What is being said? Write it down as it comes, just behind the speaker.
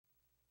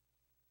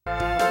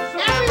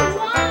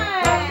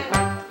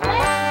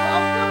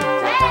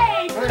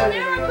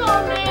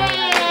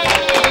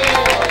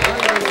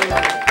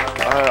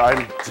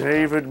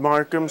David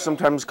Markham,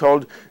 sometimes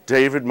called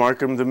David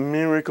Markham the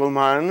Miracle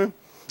Man.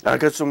 I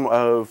got some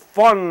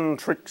fun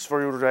tricks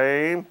for you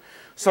today.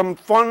 Some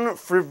fun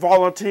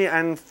frivolity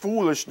and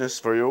foolishness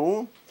for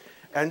you.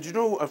 And you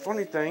know, a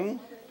funny thing,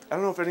 I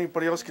don't know if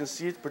anybody else can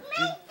see it, but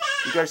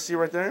you guys see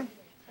right there?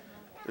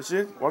 You see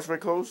it? Watch very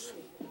close.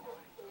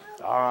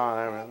 Ah,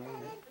 there we go.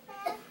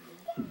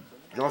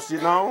 You all see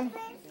it now?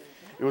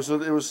 It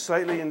was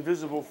slightly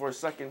invisible for a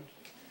second,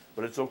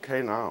 but it's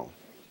okay now.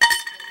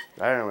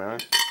 There we are.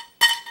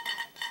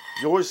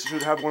 You always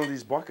should have one of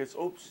these buckets.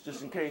 Oops,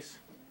 just in case.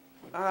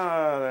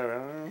 Ah, there we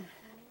are.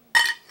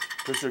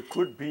 Because there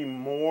could be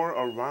more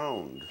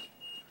around.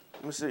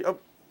 Let me see. Oh,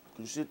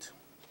 can you see it?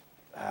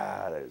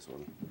 Ah, there's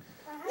one.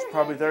 It's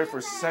probably there for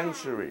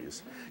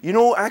centuries. You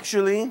know,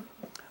 actually,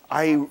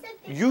 I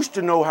used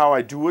to know how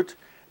I do it,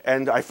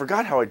 and I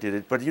forgot how I did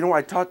it. But you know,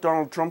 I taught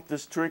Donald Trump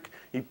this trick.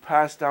 He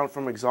passed out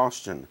from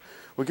exhaustion.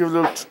 We'll give it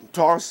a little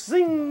toss.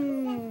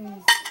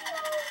 Zing!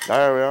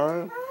 There we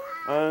are.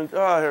 And,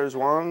 here's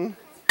one.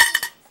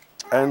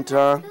 And,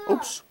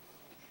 oops.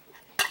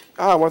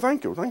 Ah, well,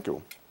 thank you, thank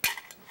you.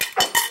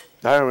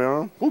 There we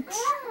are.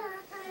 Oops.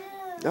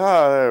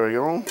 Ah, there we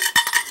go.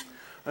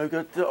 I've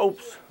got,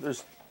 oops,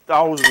 there's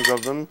thousands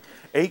of them.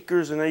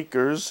 Acres and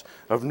acres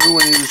of new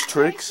and used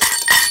tricks.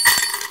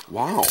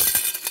 Wow.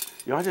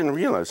 You know, I didn't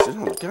realize, oh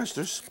my gosh,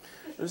 there's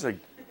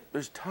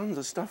tons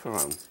of stuff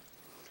around.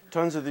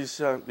 Tons of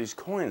these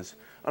coins.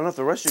 I don't know if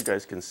the rest of you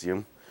guys can see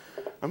them.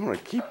 I'm going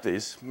to keep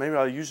these. Maybe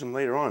I'll use them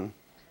later on.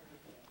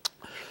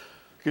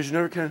 Because you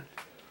never can.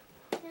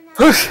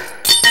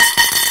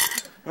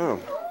 Oh.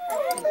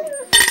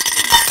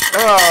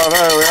 Oh,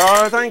 there we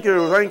are. Thank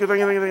you. Thank you, thank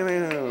you, thank you,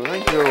 thank you.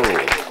 Thank you.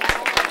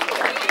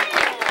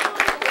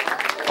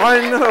 I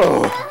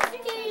know.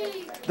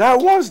 That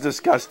was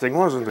disgusting,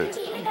 wasn't it?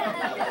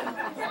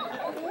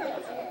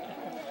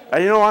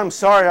 And you know, I'm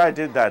sorry I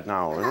did that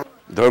now.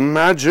 The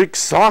magic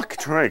sock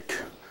trick.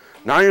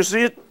 Now you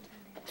see it?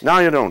 Now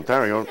you don't.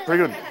 There we go.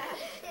 Pretty good.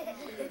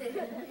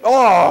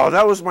 Oh,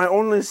 that was my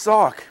only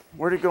sock.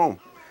 Where'd it go?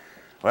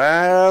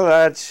 Well,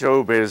 that's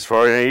showbiz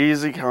for you.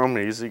 Easy come,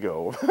 easy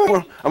go.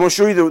 I'm going to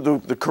show you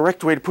the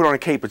correct way to put on a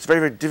cape. It's very,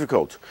 very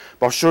difficult.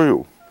 But I'll show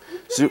you.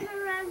 See,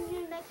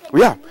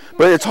 well, yeah,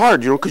 but it's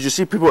hard, you know, because you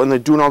see people and they're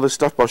doing all this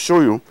stuff. But I'll show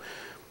you.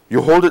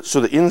 You hold it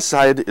so the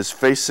inside is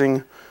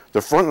facing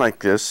the front like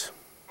this.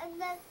 And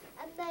then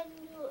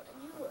you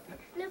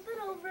flip it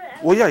over.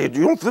 Well, yeah, you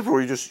don't flip it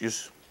over. You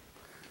just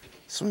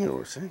swing it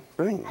over, see?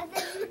 Bang. And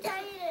then you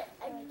tie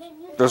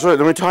it. That's right,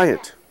 let me tie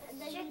it.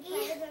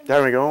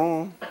 There we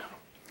go.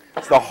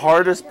 It's the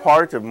hardest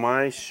part of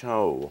my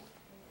show.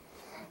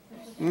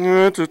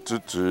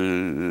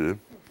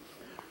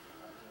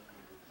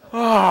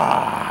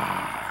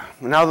 Ah,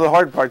 now the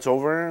hard part's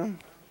over.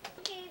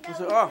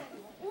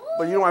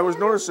 But you know, I was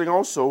noticing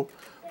also,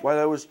 while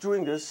I was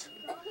doing this,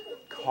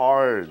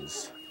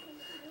 cards.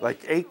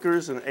 Like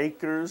acres and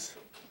acres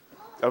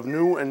of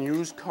new and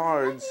used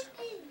cards.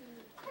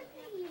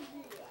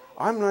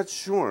 I'm not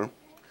sure,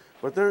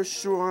 but there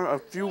sure are a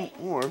few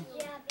more.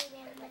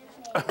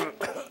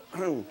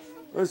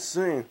 Let's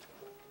see.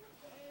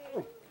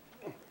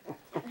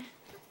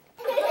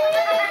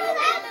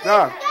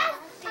 Ah,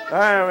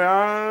 there we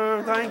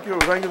are. Thank you,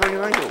 thank you, thank you,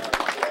 thank you.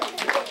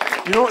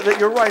 You know,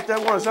 you're right,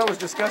 that was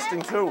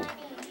disgusting too.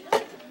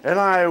 And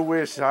I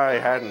wish I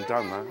hadn't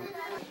done that.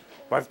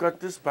 But I've got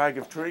this bag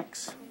of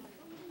tricks.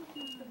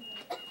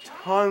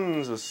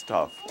 Tons of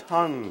stuff,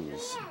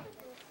 tons.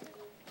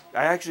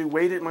 I actually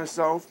weighed it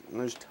myself,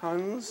 and there's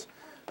tons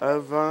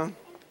of,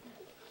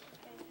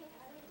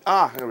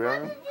 here we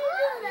are.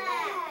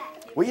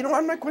 Well, you know,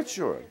 I'm not quite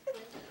sure.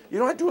 You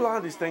know, I do a lot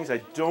of these things. I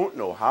don't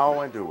know how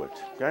I do it,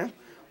 okay?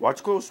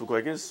 Watch close, look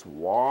like this.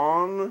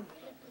 1,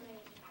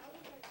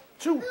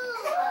 2.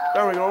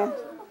 There we go.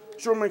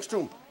 Sure makes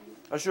 2.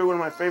 I'll show you one of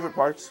my favorite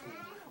parts.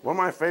 One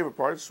of my favorite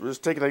parts, we'll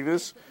just take it like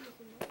this.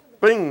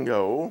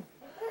 Bingo.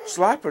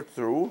 Slap it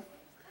through.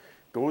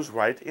 Goes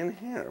right in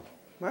here.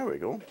 There we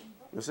go.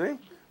 You see?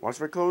 Watch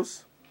very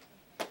close.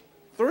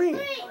 3.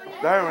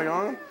 There we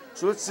go.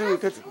 So let's see.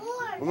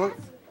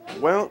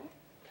 Well,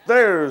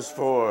 there's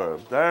 4.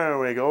 There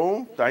we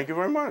go. Thank you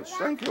very much.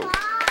 Thank you.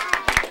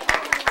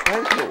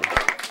 Thank you.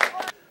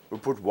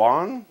 We'll put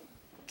 1,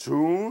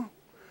 2,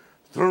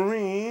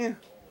 3,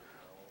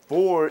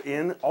 4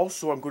 in.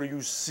 Also, I'm going to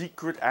use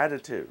secret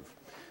additive.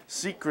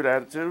 Secret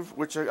additive,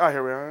 which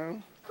here we are.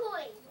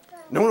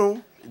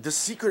 No. The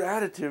secret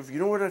additive, you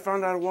know what I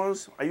found out it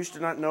was? I used to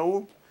not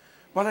know.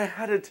 But I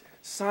had it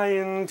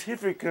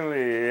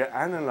scientifically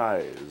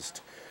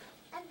analyzed.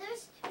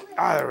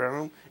 There we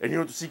are. And you know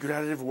what the secret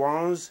additive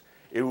was?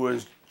 It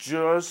was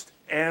just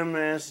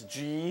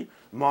MSG,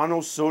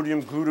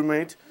 monosodium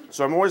glutamate.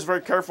 So I'm always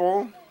very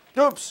careful,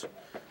 oops,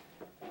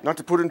 not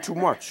to put in too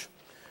much.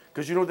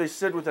 Because you know they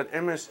said with that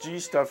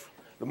MSG stuff,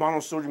 the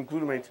monosodium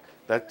glutamate,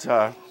 that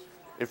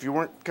if you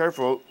weren't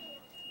careful,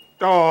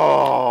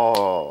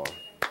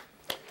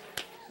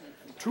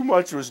 too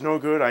much was no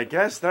good, I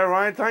guess. That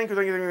right? Thank you,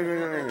 thank you, thank you,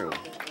 thank you.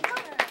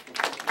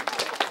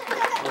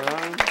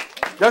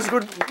 That's a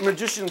good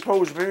magician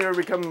pose. If you ever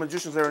become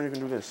magicians there, and you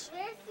can do this.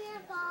 Where's your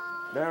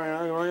ball? There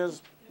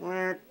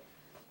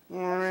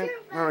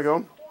we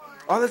go.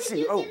 Oh, let's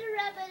see. Oh, Get a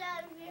rabbit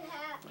out of your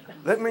hat.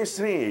 let me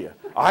see.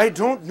 I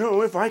don't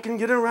know if I can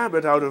get a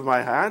rabbit out of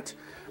my hat,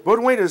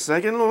 but wait a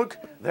second. Look,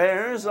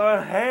 there's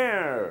a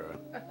hare.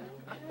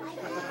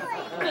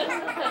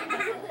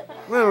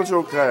 Little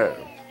joke there.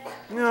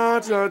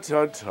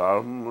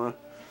 Ta-ta-ta-tum.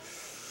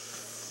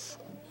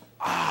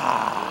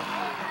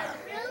 Ah.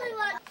 Really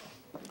want.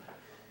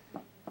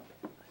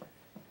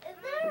 Is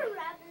there a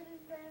rabbit in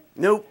there?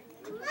 Nope.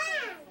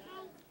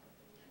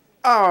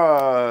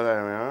 Ah,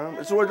 there we are.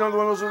 It's another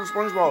one of those little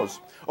sponge balls.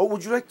 Oh,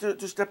 would you like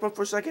to step up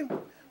for a second? Would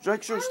you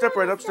like, sure, step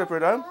right up, step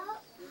right up.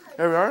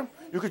 There we are.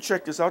 You could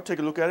check this out, take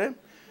a look at it.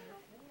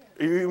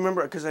 You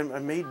remember, because I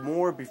made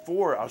more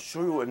before, I'll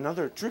show you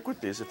another trick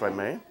with this, if I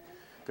may.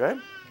 Okay?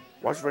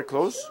 Watch very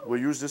close. We'll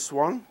use this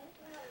one.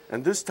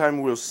 And this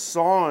time we'll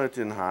saw it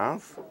in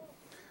half.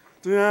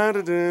 There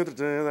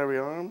we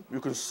are.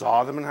 You can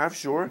saw them in half,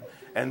 sure.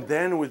 And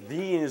then with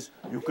these,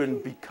 you can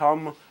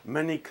become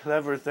many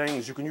clever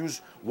things. You can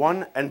use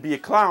one and be a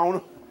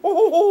clown.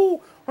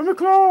 Oh, I'm a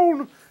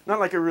clown. Not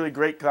like a really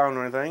great clown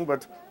or anything,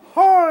 but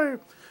hi.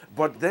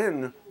 But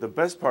then, the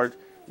best part,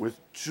 with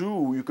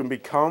two, you can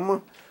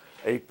become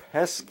a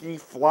pesky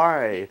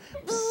fly.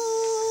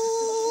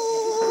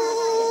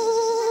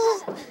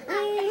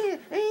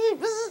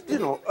 You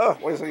know,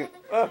 wait a second.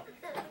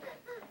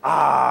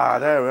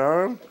 There we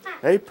are.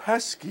 A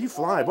pesky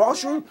fly. But I'll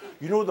show you.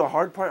 You know the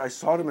hard part? I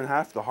sawed them in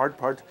half. The hard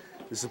part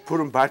is to put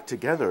them back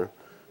together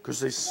because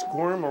they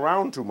squirm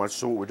around too much.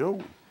 So what we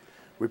do,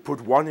 we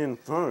put one in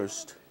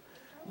first,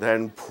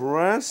 then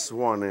press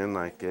one in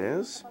like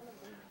this.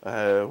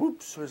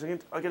 Whoops, wait a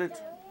second. I'll get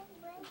it.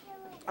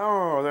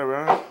 Oh, there we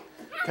are.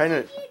 Kind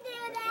of.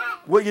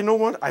 Well, you know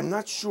what? I'm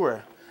not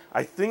sure.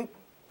 I think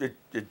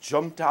it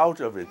jumped out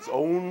of its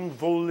own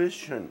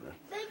volition.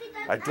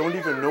 I don't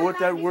even know what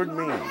that word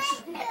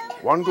means.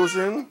 One goes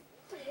in.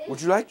 Would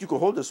you like? You can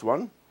hold this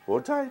one.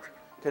 Hold tight.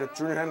 Kind of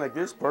turn your hand like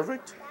this.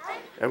 Perfect.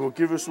 And we'll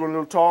give this one a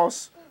little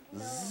toss.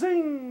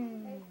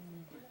 Zing.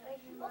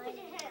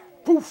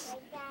 Poof.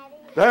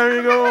 There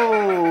you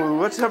go.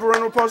 Let's have a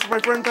round of applause for my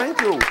friend.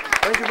 Thank you.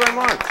 Thank you very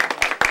much.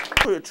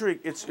 A trick.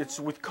 It's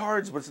with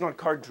cards, but it's not a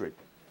card trick.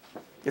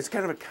 It's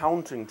kind of a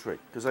counting trick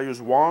because I use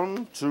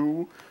 1,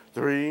 2,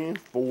 3,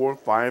 4,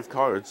 5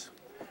 cards,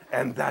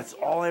 and that's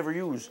all I ever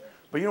use.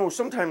 But you know,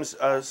 sometimes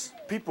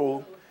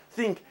people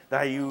think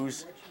that I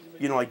use,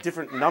 you know, like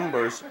different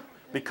numbers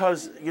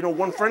because, you know,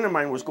 one friend of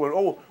mine was going,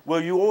 oh,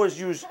 well, you always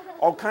use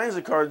all kinds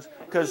of cards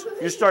because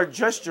you start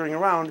gesturing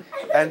around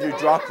and you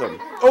drop them.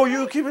 Oh,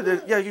 you keep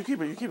it. Yeah, you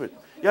keep it. You keep it.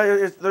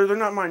 Yeah, they're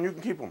not mine. You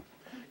can keep them.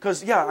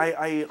 Because, yeah,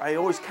 I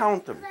always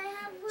count them.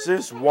 See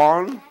this?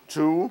 1,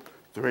 2,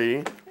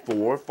 3,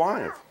 4,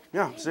 5.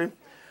 Yeah, see?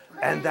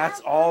 And that's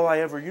all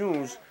I ever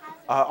use.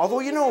 Although,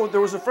 you know,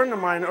 there was a friend of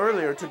mine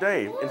earlier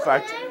today, in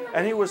fact,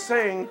 and he was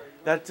saying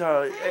that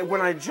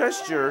when I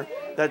gesture,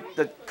 that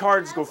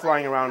cards go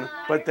flying around,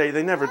 but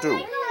they never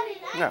do.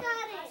 Yeah.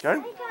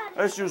 Okay?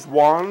 Let's use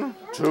 1,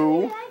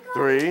 2,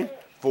 3,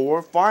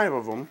 4, 5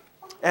 of them.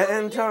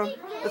 And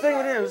the thing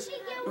is,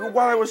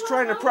 while I was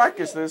trying to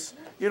practice this,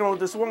 you know,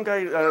 this one guy,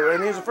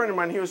 and he's a friend of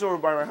mine, he was over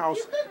by my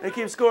house, and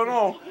he keeps going,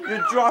 oh,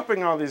 you're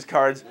dropping all these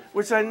cards,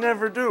 which I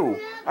never do.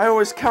 I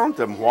always count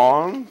them.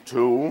 1,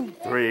 2,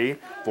 3,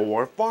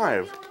 4,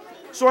 5.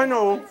 So I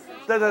know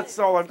that that's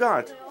all I've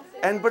got.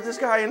 But this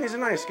guy, and he's a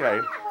nice guy,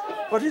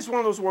 but he's one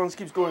of those ones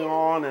keeps going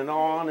on and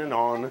on and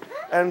on.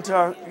 And,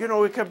 you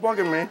know, he kept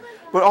bugging me.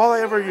 But all I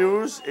ever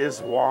use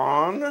is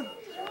 1,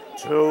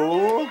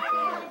 2,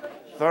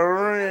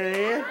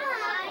 3,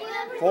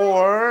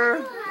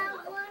 4,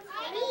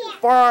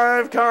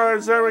 5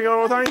 cards. There we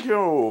go. Thank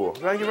you.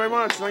 Thank you very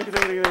much. Thank you.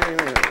 Thank you.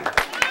 Thank you.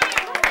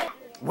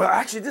 Well,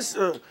 actually, this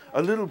is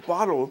a little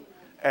bottle,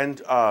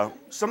 and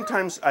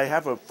sometimes I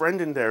have a friend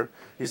in there.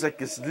 He's like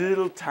this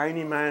little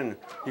tiny man.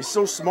 He's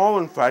so small,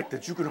 in fact,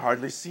 that you can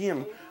hardly see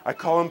him. I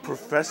call him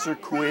Professor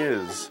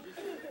Quiz.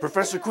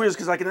 Professor Quiz,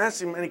 because I can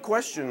ask him any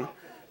question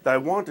that I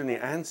want, and he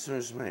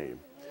answers me.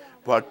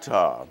 But,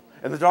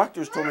 and the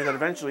doctors told me that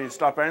eventually he'd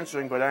stop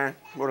answering, but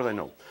what do they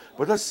know?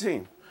 But let's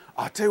see.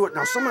 I'll tell you what,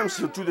 now sometimes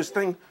he'll do this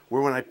thing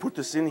where when I put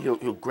this in,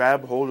 he'll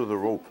grab hold of the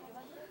rope.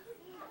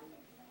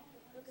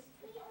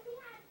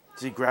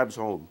 See, he grabs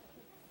hold.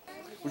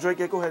 Would you like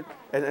to go ahead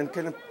and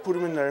kind of put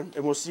him in there,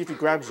 and we'll see if he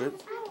grabs it.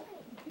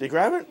 Did he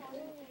grab it?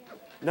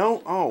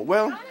 No? Oh,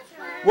 well,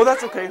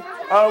 that's okay.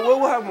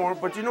 We'll have more,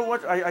 but you know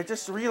what? I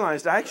just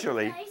realized,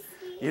 actually,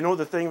 you know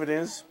the thing of it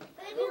is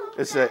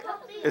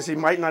he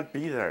might not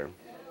be there.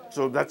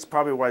 So that's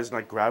probably why he's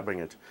not grabbing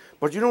it.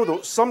 But you know,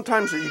 though,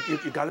 sometimes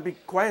you got to be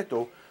quiet,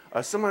 though.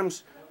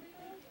 Sometimes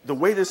the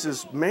way this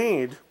is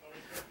made,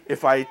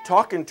 if I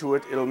talk into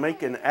it, it'll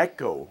make an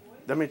echo.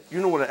 I mean, you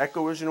know what an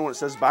echo is? You know what it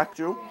says back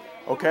to you?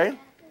 Okay?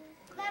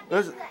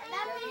 That's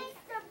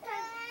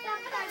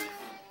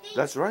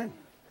right.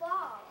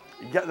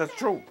 Yeah, that's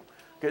true.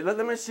 Okay,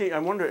 let me see. I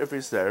wonder if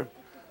he's there.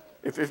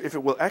 If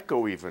it will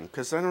echo even.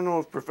 Because I don't know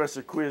if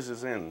Professor Quiz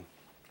is in.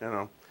 you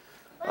know.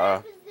 What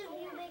happens if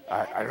you make it?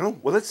 I don't know.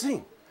 Well, let's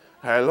see.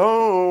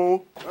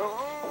 Hello.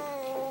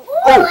 Oh!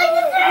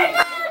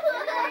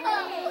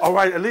 All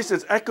right, at least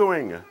it's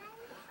echoing.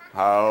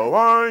 How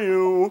are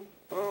you?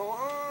 How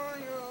are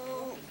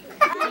you?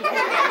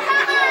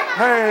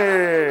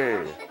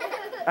 Hey.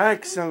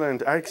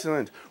 Excellent,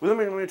 excellent. Well,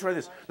 let me try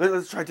this.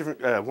 Let's try a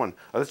different one.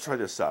 Let's try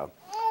this.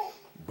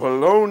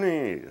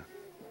 Bologna.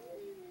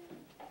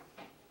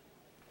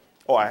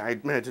 Oh, I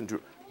didn't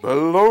do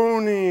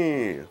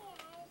bologna.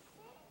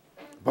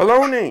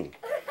 Bologna.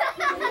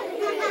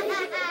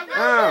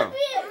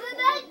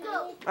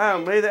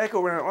 May the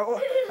echo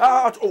around.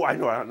 Oh, I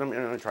know. Let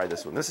me try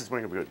this one. This is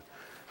going to be good.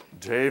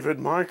 David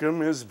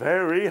Markham is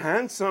very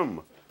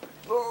handsome.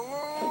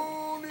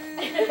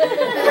 Bologna.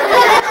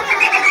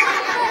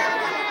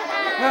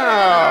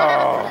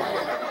 Oh.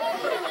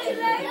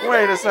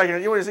 Wait a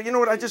second. You know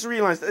what? I just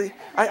realized.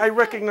 I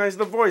recognize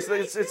the voice.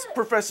 It's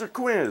Professor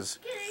Quiz.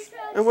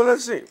 Well,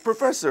 let's see.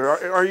 Professor,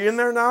 are you in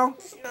there now?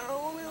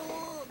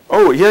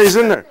 Oh, yeah, he's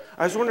in there.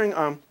 I was wondering,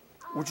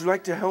 would you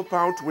like to help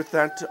out with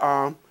that,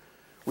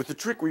 with the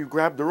trick where you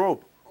grab the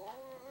rope?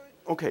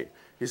 Okay,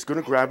 he's going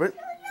to grab it.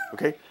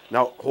 Okay,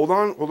 now hold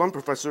on,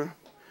 Professor.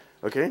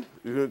 Okay,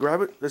 you're going to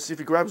grab it. Let's see if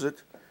he grabs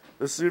it.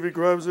 Let's see if he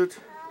grabs it.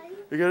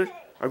 You get it?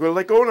 I'm going to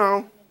let go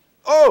now.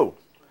 Oh,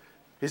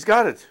 he's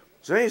got it.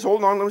 See, he's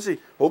holding on. Let me see.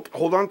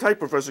 Hold on tight,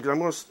 Professor, because I'm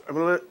going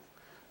to let.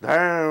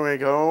 There we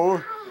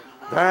go.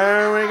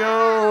 There we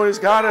go. He's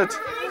got it.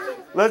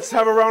 Let's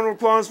have a round of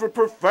applause for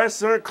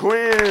Professor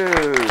Quiz.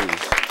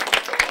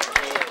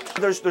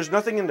 There's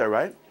nothing in there,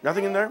 right?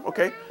 Nothing in there?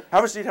 Okay.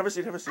 Have a seat, have a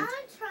seat, have a seat.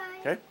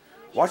 Okay.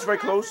 Watch very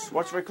close.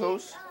 Watch very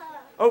close.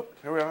 Oh,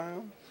 here we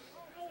are.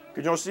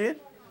 Can you all see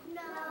it?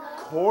 No.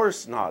 Of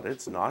course not.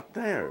 It's not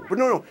there. But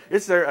no,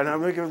 it's there, and I'm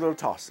going to give it a little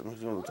toss. I'm going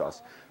to give it a little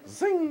toss.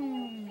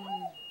 Zing.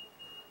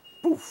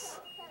 Poof.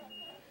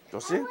 Do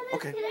you see it?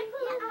 Okay.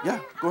 Yeah,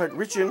 go ahead.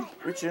 Reach in.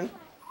 Reach in.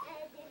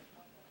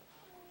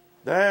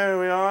 There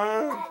we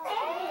are.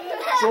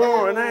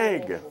 Sure, an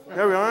egg.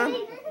 There we are.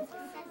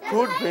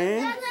 Could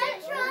be.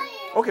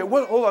 Okay,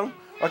 well, hold on.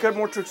 I got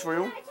more tricks for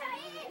you.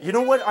 You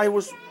know what? I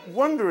was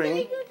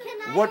wondering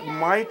what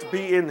might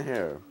be in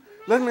here.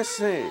 Let me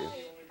see.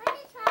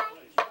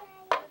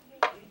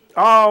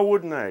 Ah,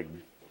 wooden egg.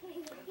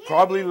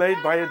 Probably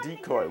laid by a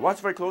decoy. Watch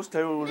very close,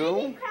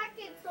 Teodoro.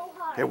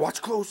 Okay,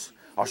 watch close.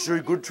 I'll show you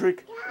a good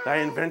trick that I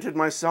invented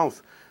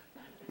myself.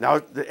 Now,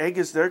 the egg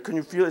is there. Can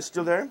you feel it's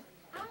still there?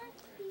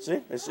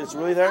 See? It's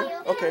really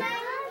there? Okay.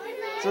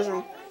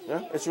 Sure.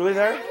 Yeah, it's really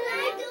there?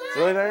 It's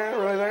really there?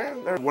 Really there?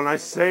 When I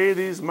say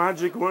these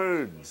magic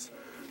words,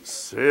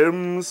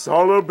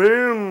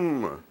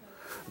 Simsalabim,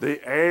 the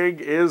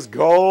egg is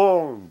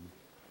gone.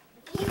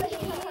 It's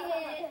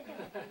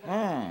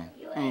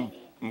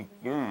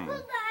gone.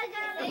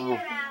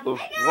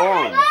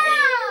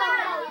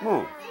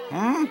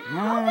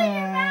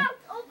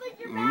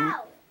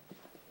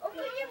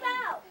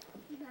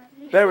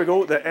 There we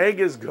go. The egg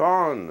is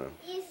gone.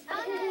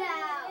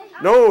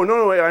 No,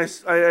 wait,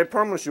 I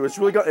promise you, it's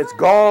really gone. It's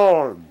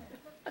gone.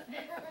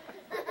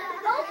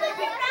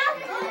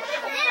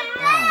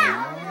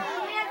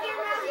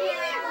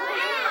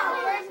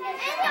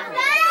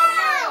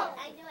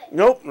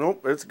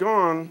 Nope, it's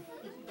gone.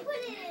 Put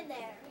it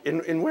in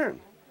there. In where?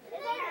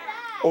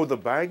 Oh, the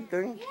bag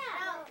thing?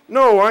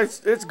 No,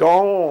 it's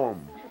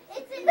gone.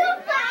 It's in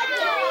the bag.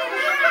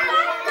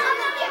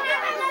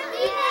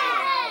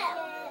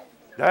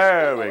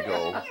 There we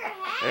go.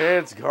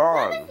 It's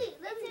gone.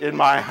 In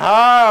my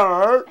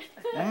heart.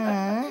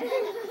 I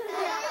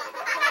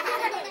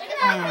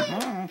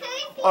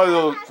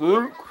don't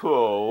think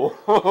so.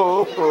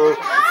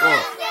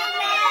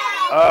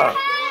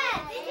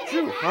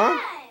 Shoot, huh?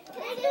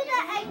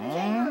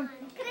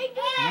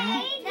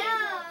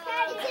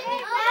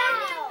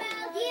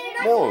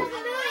 More.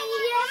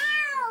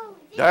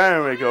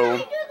 There we go.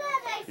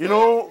 You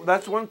know,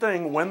 that's one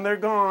thing. When they're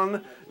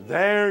gone,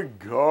 they're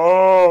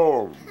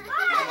gone.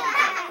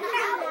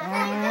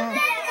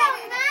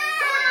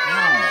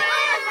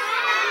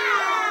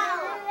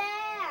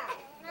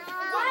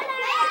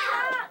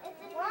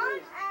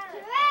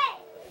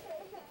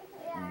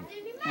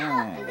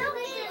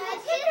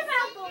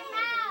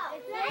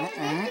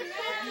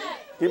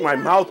 Keep my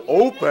mouth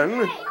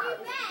open.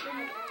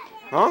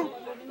 Huh? In the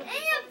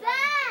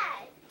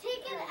bag. Take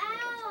it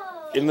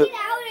out. In the Take it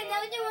out and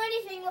don't do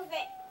anything with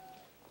it.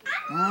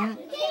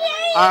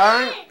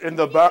 in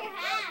the back.